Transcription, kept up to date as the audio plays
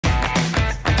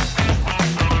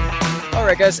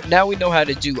Alright guys, now we know how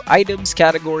to do items,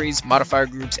 categories, modifier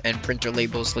groups, and printer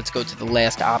labels. Let's go to the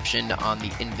last option on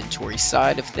the inventory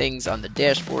side of things on the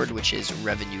dashboard, which is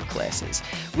revenue classes.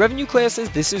 Revenue classes,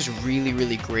 this is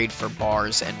really great for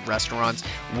bars and restaurants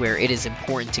where it is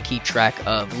important to keep track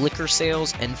of liquor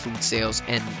sales and food sales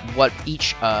and what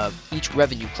each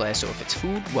revenue class, so if it's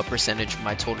food, what percentage of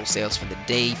my total sales for the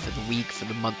day, for the week, for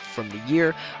the month, from the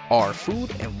year are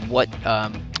food, and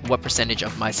what percentage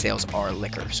of my sales are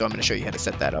liquor. So I'm going to show you how to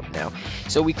set that up now.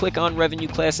 So we click on revenue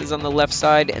classes on the left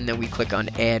side, and then we click on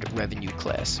add revenue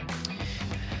class.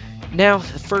 Now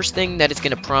the first thing that it's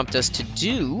going to prompt us to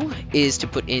do is to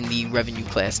put in the revenue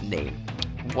class name.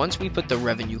 Once we put the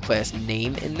revenue class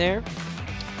name in there,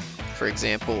 for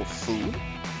example food,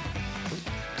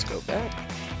 let's go back,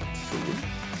 food,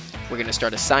 we're going to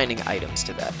start assigning items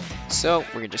to that. So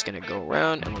we're just going to go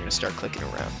around and we're going to start clicking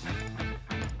around.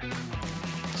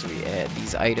 So we add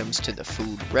these items to the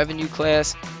food revenue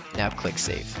class. Now click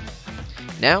save.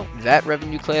 Now that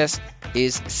revenue class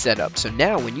is set up. So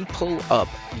now when you pull up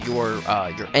your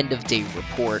end of day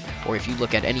report, or if you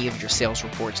look at any of your sales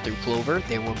reports through Clover,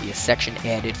 there will be a section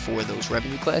added for those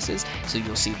revenue classes. So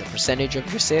you'll see the percentage of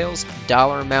your sales,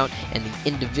 dollar amount, and the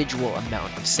individual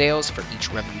amount of sales for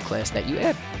each revenue class that you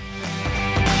add.